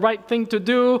 Was that the right thing to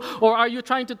do? Or are you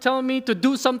trying to tell me to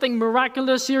do something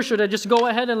miraculous here? Should I just go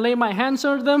ahead and lay my hands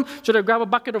on them? Should I grab a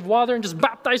bucket of water and just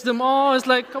baptize them all? It's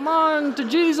like, come on, to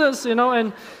Jesus, and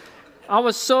I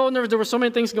was so nervous. There were so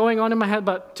many things going on in my head,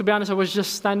 but to be honest, I was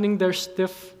just standing there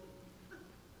stiff.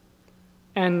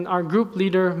 And our group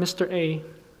leader, Mr. A,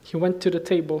 he went to the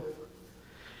table.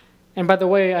 And by the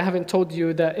way, I haven't told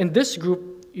you that in this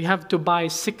group, you have to buy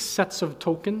 6 sets of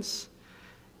tokens.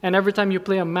 And every time you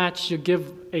play a match, you give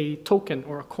a token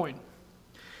or a coin.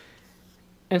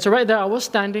 And so right there, I was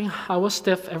standing, I was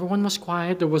stiff, everyone was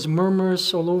quiet, there was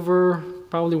murmurs all over,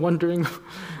 probably wondering,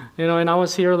 and I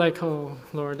was here like, oh,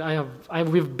 Lord,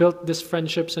 we've built these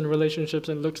friendships and relationships,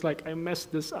 and it looks like I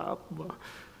messed this up.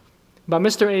 But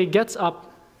Mr. A gets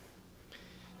up,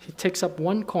 he takes up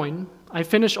one coin. I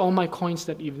finished all my coins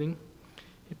that evening.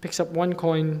 He picks up one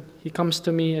coin, he comes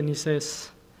to me and he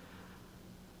says,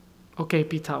 okay,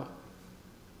 Pitao,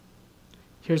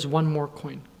 here's one more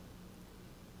coin.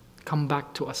 Come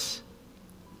back to us.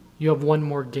 You have one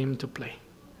more game to play.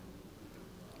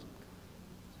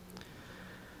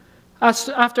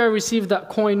 After I received that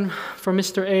coin from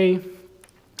Mr. A,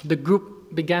 the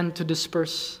group began to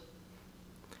disperse.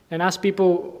 And as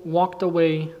people walked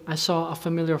away, I saw a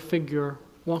familiar figure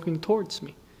walking towards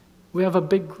me. We have a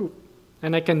big group,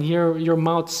 and I can hear your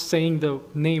mouth saying the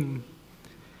name.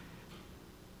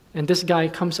 And this guy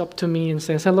comes up to me and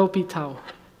says, hello, Pitao.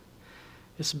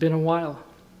 It's been a while.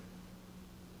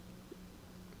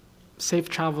 Safe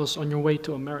travels on your way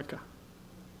to America.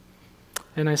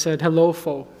 And I said, hello,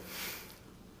 Fo.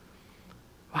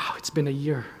 Wow, it's been a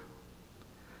year.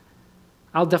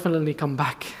 I'll definitely come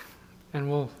back, and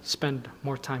we'll spend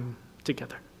more time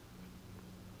together.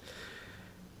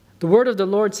 The word of the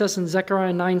Lord says in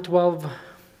Zechariah 9:12,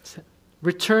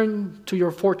 return to your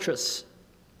fortress,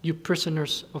 you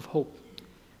prisoners of hope.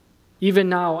 Even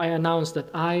now I announce that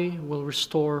I will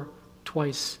restore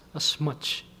twice as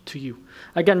much to you.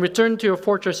 Again, return to your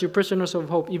fortress, you prisoners of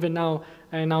hope. Even now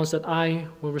I announce that I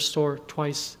will restore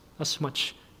twice as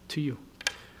much to you.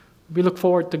 We look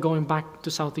forward to going back to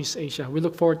Southeast Asia. We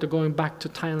look forward to going back to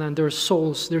Thailand. There are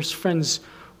souls, there's friends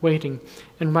waiting.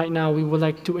 And right now we would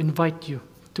like to invite you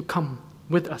to come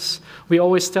with us. We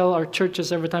always tell our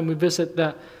churches every time we visit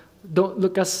that don't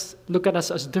look at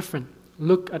us as different.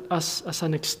 Look at us as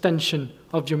an extension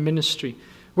of your ministry.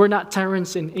 We're not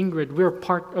Terrence and Ingrid. We're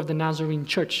part of the Nazarene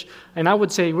Church. And I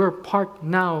would say we're part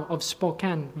now of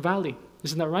Spokane Valley.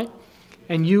 Isn't that right?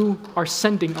 And you are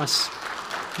sending us.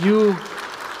 You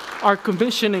are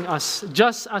commissioning us,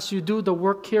 just as you do the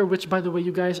work here, which, by the way,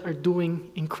 you guys are doing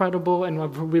incredible. And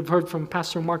we've heard from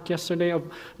Pastor Mark yesterday of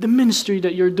the ministry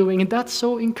that you're doing. And that's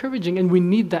so encouraging. And we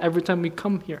need that every time we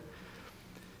come here.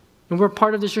 And we're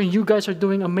part of this journey. You guys are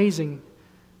doing amazing.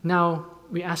 Now,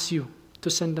 we ask you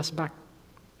to send us back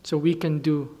so we can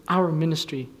do our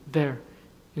ministry there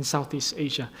in Southeast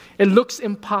Asia. It looks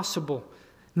impossible.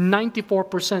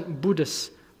 94% Buddhists.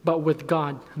 But with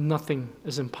God, nothing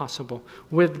is impossible.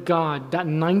 With God, that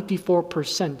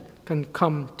 94% can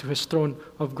come to his throne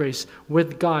of grace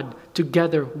with God,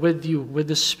 together with you, with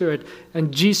the Spirit,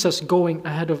 and Jesus going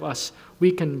ahead of us, we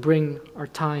can bring our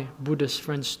Thai Buddhist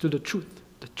friends to the truth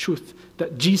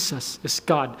that Jesus is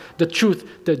God, the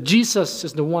truth that Jesus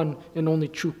is the one and only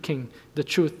true King, the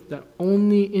truth that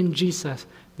only in Jesus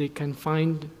they can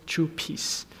find true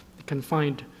peace, they can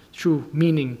find true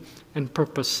meaning and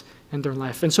purpose in their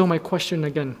life. And so my question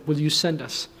again, will you send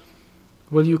us?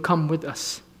 Will you come with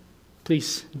us?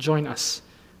 Please join us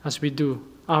as we do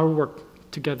our work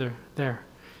together there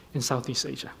in Southeast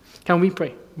Asia. Can we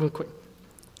pray real quick?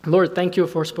 Lord, thank you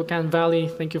for Spokane Valley.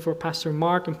 Thank you for Pastor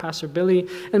Mark and Pastor Billy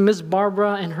and Miss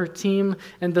Barbara and her team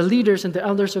and the leaders and the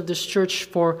elders of this church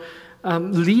for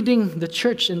leading the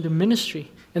church in the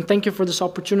ministry. And thank you for this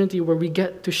opportunity where we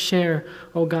get to share,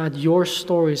 oh God, your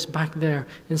stories back there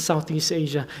in Southeast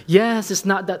Asia. Yes, it's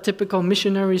not that typical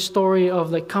missionary story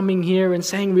of like coming here and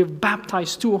saying we've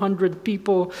baptized 200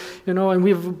 people, and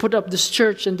we've put up this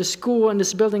church and this school and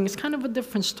this building. It's kind of a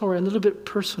different story, a little bit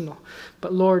personal.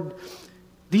 But Lord,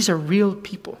 these are real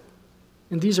people.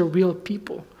 And these are real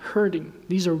people hurting.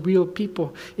 These are real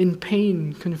people in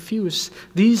pain, confused.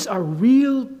 These are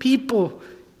real people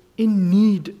in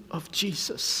need of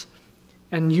Jesus.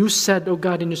 And you said, oh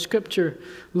God, in the scripture,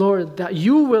 Lord, that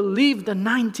you will leave the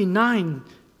 99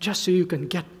 just so you can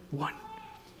get one.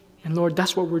 And Lord,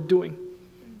 that's what we're doing.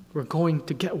 We're going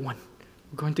to get one.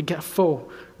 We're going to get Pho.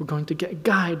 We're going to get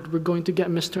Guide. We're going to get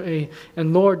Mr. A.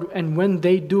 And Lord, and when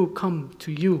they do come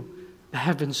to you, the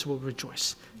heavens will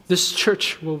rejoice. This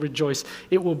church will rejoice.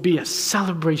 It will be a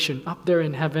celebration up there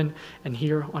in heaven and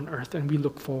here on earth. And we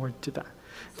look forward to that.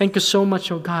 Thank you so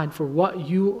much, oh God, for what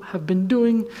you have been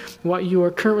doing, what you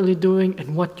are currently doing,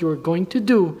 and what you are going to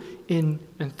do in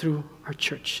and through our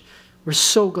church. We're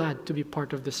so glad to be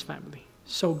part of this family.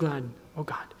 So glad, oh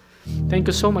God. Thank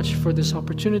you so much for this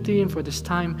opportunity and for this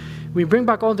time. We bring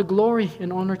back all the glory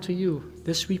and honor to you.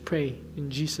 This we pray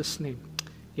in Jesus' name.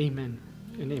 Amen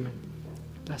and amen.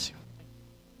 Bless you.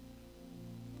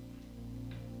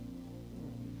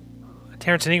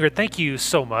 Terrence and Ingrid, thank you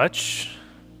so much.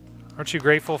 Aren't you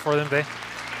grateful for them today?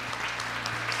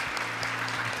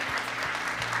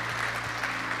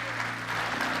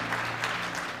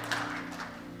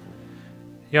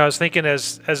 I was thinking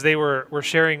as they were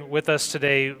sharing with us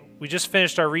today, we just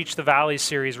finished our Reach Our Valley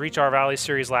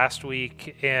series last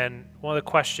week, and one of the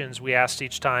questions we asked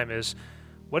each time is,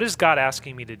 what is God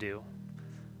asking me to do?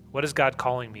 What is God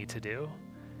calling me to do?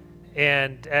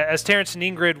 And as Terrence and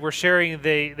Ingrid were sharing,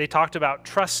 they talked about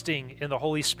trusting in the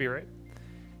Holy Spirit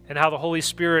and how the Holy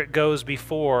Spirit goes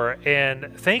before.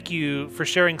 And thank you for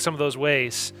sharing some of those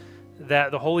ways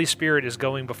that the Holy Spirit is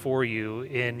going before you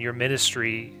in your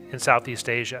ministry in Southeast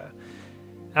Asia.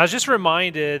 I was just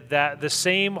reminded that the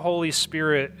same Holy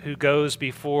Spirit who goes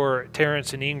before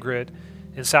Terrence and Ingrid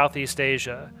in Southeast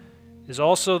Asia is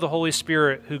also the Holy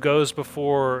Spirit who goes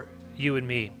before you and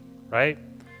me, right?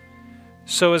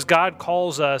 So as God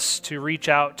calls us to reach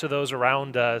out to those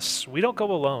around us, we don't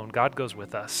go alone. God goes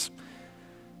with us.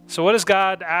 So what is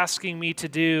God asking me to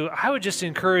do? I would just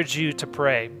encourage you to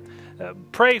pray.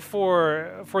 Pray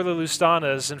for the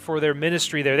Lustanas and for their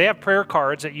ministry there. They have prayer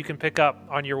cards that you can pick up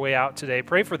on your way out today.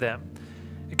 Pray for them.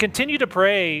 And continue to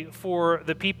pray for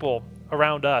the people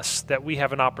around us that we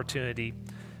have an opportunity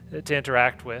to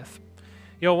interact with.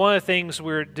 One of the things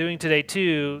we're doing today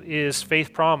too is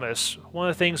Faith Promise. One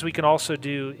of the things we can also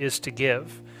do is to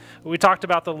give. We talked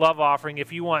about the love offering.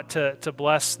 If you want to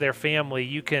bless their family,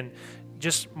 you can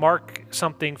just mark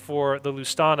something for the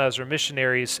Lustanas or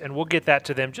missionaries, and we'll get that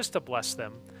to them just to bless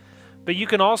them. But you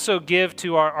can also give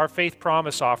to our Faith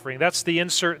Promise offering. That's the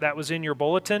insert that was in your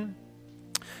bulletin.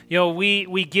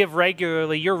 We give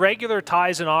regularly. Your regular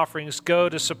tithes and offerings go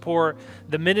to support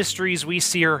the ministries we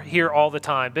see here all the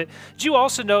time. But did you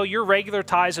also know your regular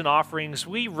tithes and offerings,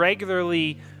 we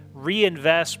regularly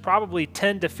reinvest probably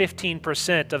 10 to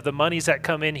 15% of the monies that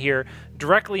come in here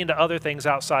directly into other things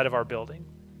outside of our building.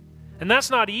 And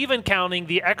that's not even counting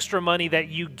the extra money that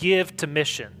you give to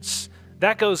missions.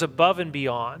 That goes above and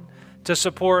beyond to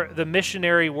support the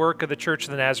missionary work of the Church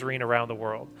of the Nazarene around the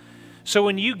world. So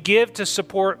when you give to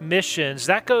support missions,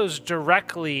 that goes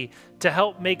directly to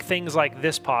help make things like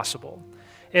this possible.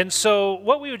 And so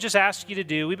what we would just ask you to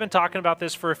do, we've been talking about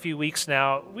this for a few weeks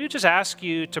now, we would just ask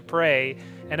you to pray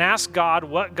and ask God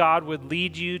what God would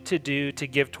lead you to do to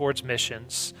give towards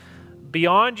missions.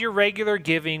 Beyond your regular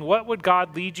giving, what would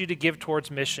God lead you to give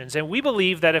towards missions? And we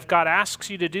believe that if God asks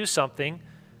you to do something,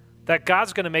 that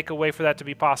God's going to make a way for that to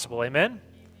be possible. Amen?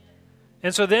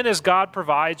 And so then as God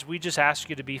provides, we just ask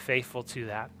you to be faithful to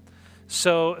that.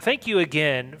 So thank you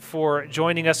again for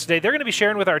joining us today. They're going to be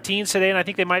sharing with our teens today, and I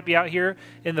think they might be out here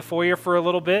in the foyer for a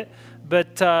little bit.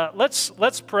 But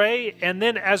let's pray, and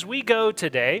then as we go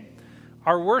today,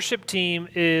 our worship team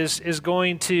is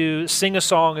going to sing a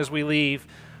song as we leave,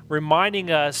 reminding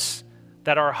us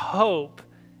that our hope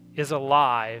is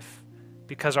alive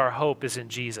because our hope is in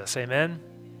Jesus. Amen?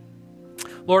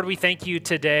 Lord, we thank you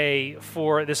today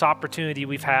for this opportunity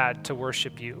we've had to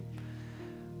worship you.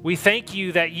 We thank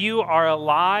you that you are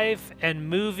alive and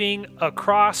moving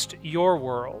across your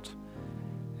world.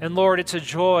 And Lord, it's a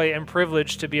joy and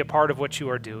privilege to be a part of what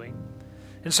you are doing.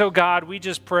 And so, God, we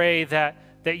just pray that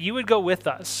you would go with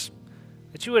us,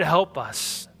 that you would help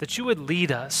us, that you would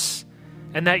lead us,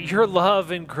 and that your love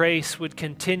and grace would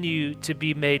continue to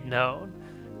be made known,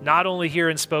 not only here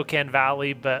in Spokane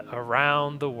Valley, but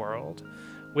around the world.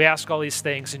 We ask all these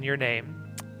things in your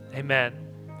name. Amen.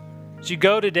 As you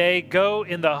go today, go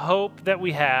in the hope that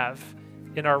we have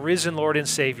in our risen Lord and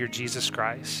Savior, Jesus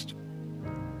Christ.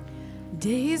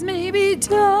 Days may be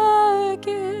darkest,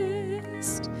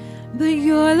 but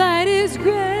your light is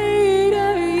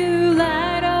greater. You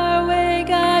light our way,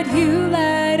 God, you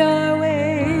light our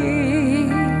way.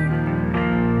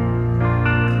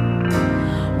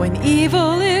 When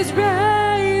evil is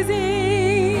rising,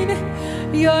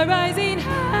 you're rising.